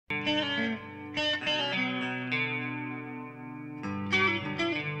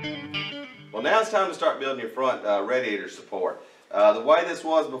Well, now it's time to start building your front radiator support. The way this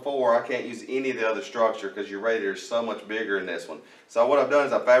was before, I can't use any of the other structure because your radiator is so much bigger in this one. So what I've done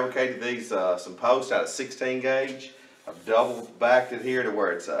is I fabricated these some posts out of 16 gauge. I've double backed it here to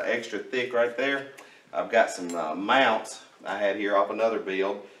where it's extra thick right there. I've got some mounts I had here off another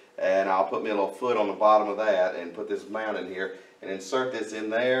build, and I'll put me a little foot on the bottom of that and put this mount in here and insert this in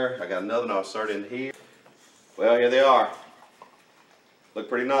there. I got another one I'll insert in here. Well, here they are. Look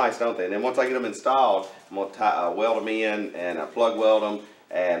pretty nice, don't they? And then once I get them installed, I'm going to weld them in and plug weld them,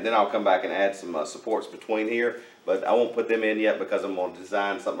 and then I'll come back and add some supports between here. But I won't put them in yet because I'm going to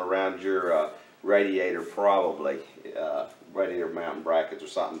design something around your radiator, probably radiator mounting brackets or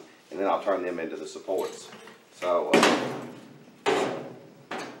something, and then I'll turn them into the supports. So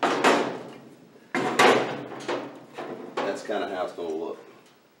that's kind of how it's going to look.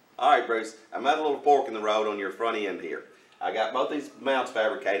 Alright, Bruce, I'm at a little fork in the road on your front end here. I got both these mounts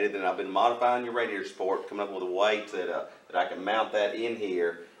fabricated, and I've been modifying your radiator support, coming up with a way that I can mount that in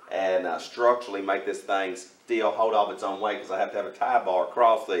here and structurally make this thing still hold off its own weight, because I have to have a tie bar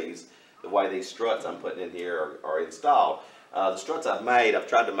across these the way these struts I'm putting in here are installed. The struts I've made, I've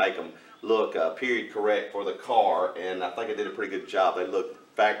tried to make them look period correct for the car, and I think I did a pretty good job. They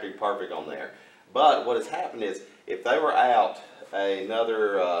look factory perfect on there. But what has happened is, if they were out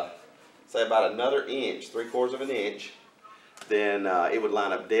another, say about another inch, 3/4 of an inch, then it would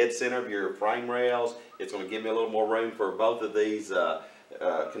line up dead center of your frame rails. It's going to give me a little more room for both of these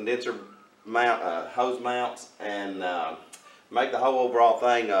condenser mount, hose mounts, and make the whole overall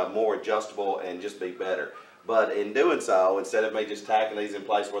thing more adjustable and just be better. But in doing so, instead of me just tacking these in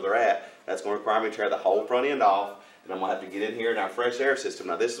place where they're at, that's going to require me to tear the whole front end off, and I'm going to have to get in here in our fresh air system.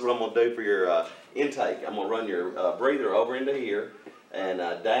 Now this is what I'm going to do for your intake. I'm going to run your breather over into here and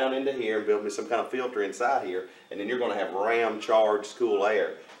down into here and build me some kind of filter inside here, and then you're going to have ram charged cool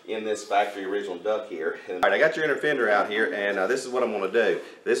air in this factory original duct here. Alright, I got your inner fender out here, and this is what I'm going to do.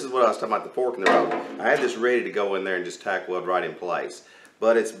 This is what I was talking about, the fork in the road. I had this ready to go in there and just tack weld right in place.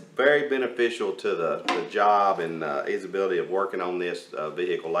 But it's very beneficial to the job and usability of working on this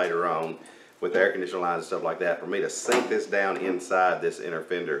vehicle later on with air conditioner lines and stuff like that, for me to sink this down inside this inner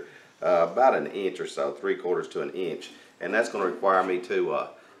fender about an inch or so, 3/4 to an inch. And that's going to require me to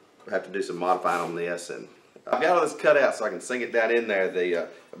have to do some modifying on this. And I've got all this cut out so I can sink it down in there,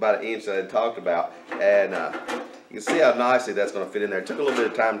 about an inch that I had talked about. And you can see how nicely that's going to fit in there. It took a little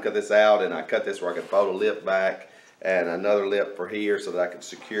bit of time to cut this out, and I cut this where I could fold a lip back and another lip for here so that I could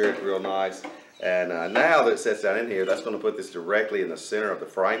secure it real nice. And now that it sets down in here, that's going to put this directly in the center of the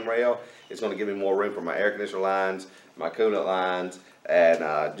frame rail. It's going to give me more room for my air conditioner lines, my coolant lines, and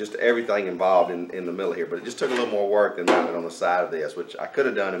just everything involved in the middle here. But it just took a little more work than mounting on the side of this, which I could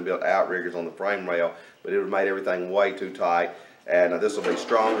have done and built outriggers on the frame rail, but it would have made everything way too tight. And this will be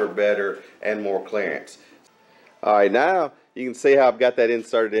stronger, better, and more clearance. Alright, now you can see how I've got that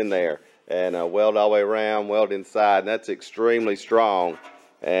inserted in there, and weld all the way around, weld inside, and that's extremely strong,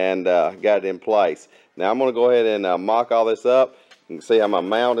 and got it in place. Now I'm going to go ahead and mock all this up. You can see how my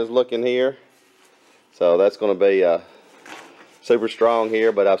mount is looking here. So that's going to be super strong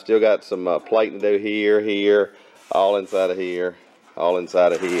here, but I've still got some plating to do here, all inside of here, all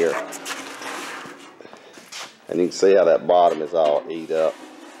inside of here. And you can see how that bottom is all eat up.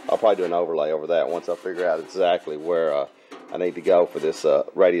 I'll probably do an overlay over that once I figure out exactly where I need to go for this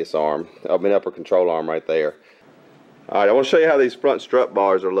radius arm. I mean upper control arm right there. Alright, I want to show you how these front strut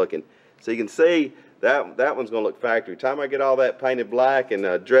bars are looking. So you can see that one's going to look factory. Time I get all that painted black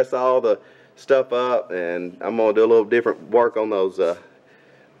and dress all the stuff up, and I'm going to do a little different work on those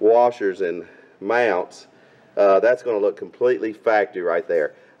washers and mounts, that's going to look completely factory right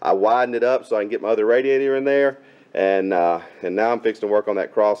there. I widened it up so I can get my other radiator in there, and now I'm fixing to work on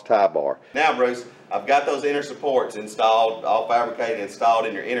that cross tie bar. Now Bruce, I've got those inner supports installed, all fabricated and installed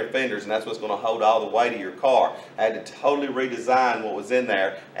in your inner fenders, and that's what's going to hold all the weight of your car. I had to totally redesign what was in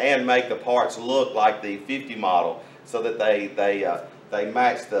there and make the parts look like the 50 model so that they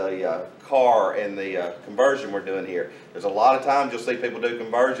match the car and the conversion we're doing here. There's a lot of times you'll see people do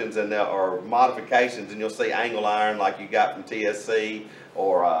conversions and or modifications, and you'll see angle iron like you got from TSC,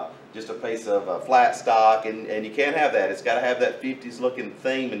 or just a piece of flat stock, and you can't have that. It's got to have that 50s looking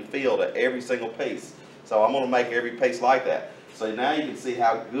theme and feel to every single piece. So I'm going to make every piece like that. So now you can see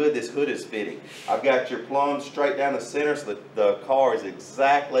how good this hood is fitting. I've got your plumb straight down the center, so the car is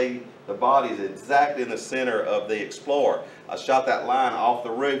exactly, the body is exactly in the center of the Explorer. I shot that line off the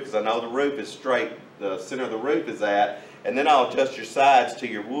roof because I know the roof is straight, the center of the roof is at, and then I'll adjust your sides to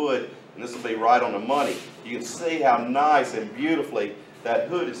your wood, and this will be right on the money. You can see how nice and beautifully that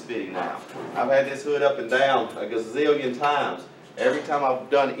hood is fitting now. I've had this hood up and down a gazillion times, Every time I've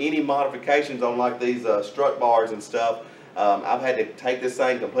done any modifications on like these strut bars and stuff, I've had to take this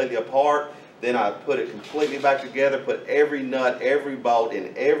thing completely apart. Then I put it completely back together, put every nut, every bolt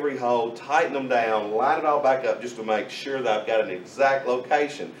in every hole, tighten them down, line it all back up just to make sure that I've got an exact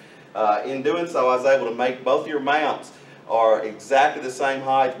location. In doing so, I was able to make both your mounts are exactly the same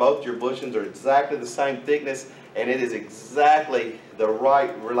height, both your bushings are exactly the same thickness, and it is exactly the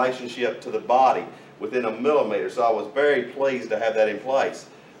right relationship to the body within a millimeter. So I was very pleased to have that in place.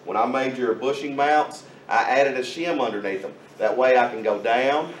 When I made your bushing mounts, I added a shim underneath them. That way I can go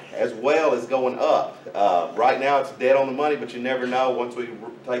down as well as going up. Right now it's dead on the money, but you never know. Once we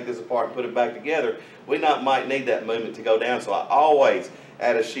take this apart and put it back together, we might need that movement to go down. So I always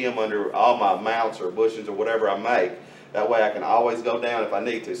add a shim under all my mounts or bushings or whatever I make. That way I can always go down if I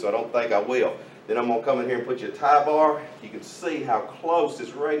need to, so I don't think I will. Then I'm going to come in here and put you a tie bar. You can see how close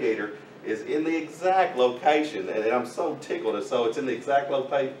this radiator is in the exact location, and I'm so tickled. So it's in the exact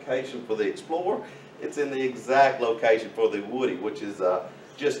location for the Explorer. It's in the exact location for the Woodie, which is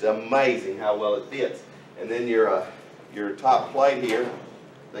just amazing how well it fits. And then your top plate here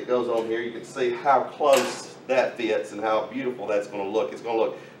that goes on here, you can see how close that fits and how beautiful that's going to look. It's going to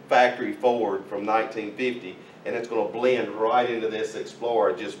look factory forward from 1950, and it's going to blend right into this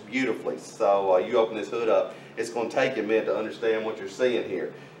Explorer just beautifully. So you open this hood up, it's going to take you a minute to understand what you're seeing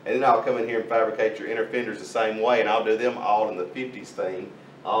here. And then I'll come in here and fabricate your inner fenders the same way, and I'll do them all in the 50s thing,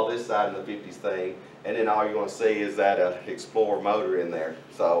 all this side in the 50s thing, and then all you're going to see is that Explorer motor in there.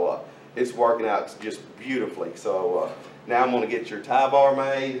 So it's working out just beautifully. So now I'm going to get your tie bar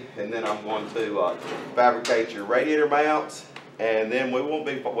made, and then I'm going to fabricate your radiator mounts, and then we won't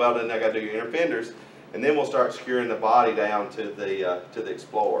be well done. I got to do your inner fenders, and then we'll start securing the body down to the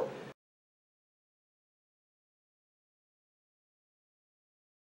Explorer.